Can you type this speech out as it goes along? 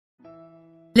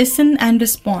Listen and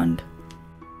respond.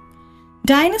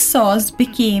 Dinosaurs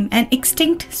became an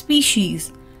extinct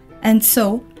species, and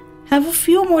so have a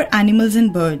few more animals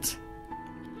and birds.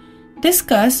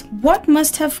 Discuss what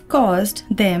must have caused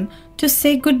them to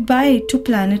say goodbye to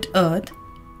planet Earth,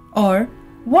 or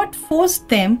what forced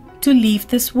them to leave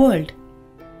this world.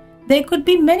 There could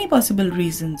be many possible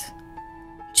reasons.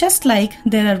 Just like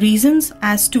there are reasons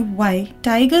as to why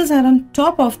tigers are on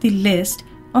top of the list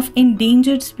of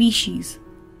endangered species.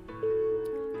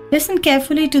 Listen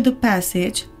carefully to the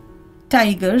passage,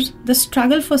 Tigers, the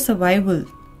Struggle for Survival,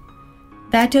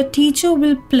 that your teacher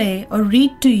will play or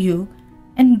read to you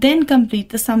and then complete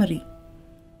the summary.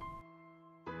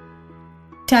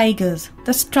 Tigers,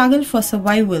 the Struggle for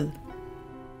Survival.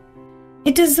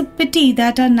 It is a pity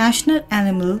that our national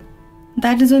animal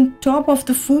that is on top of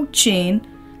the food chain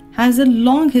has a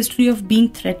long history of being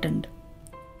threatened.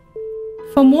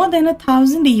 For more than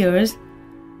 1,000 years,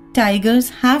 tigers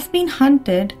have been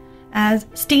hunted as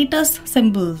status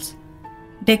symbols,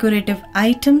 decorative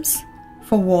items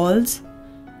for walls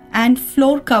and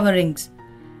floor coverings,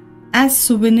 as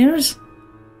souvenirs,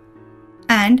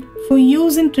 and for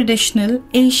use in traditional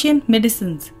Asian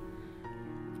medicines.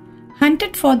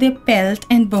 Hunted for their pelt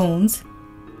and bones,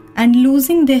 and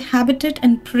losing their habitat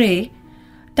and prey,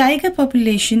 tiger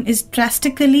population is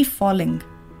drastically falling.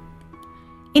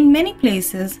 In many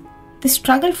places, they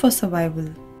struggle for survival.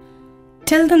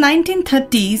 Till the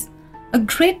 1930s, a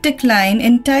great decline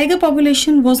in tiger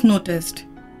population was noticed.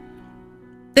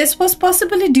 This was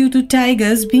possibly due to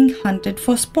tigers being hunted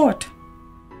for sport.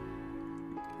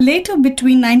 Later,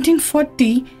 between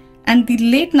 1940 and the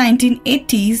late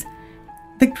 1980s,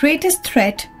 the greatest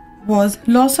threat was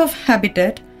loss of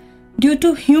habitat due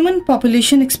to human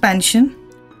population expansion,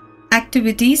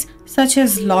 activities such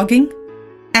as logging,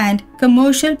 and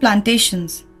commercial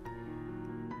plantations.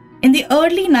 In the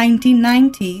early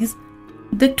 1990s,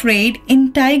 the trade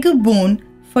in tiger bone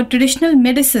for traditional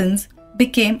medicines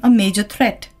became a major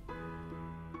threat.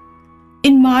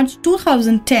 In March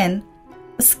 2010,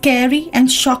 a scary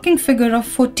and shocking figure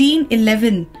of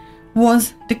 1411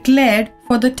 was declared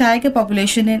for the tiger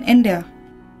population in India.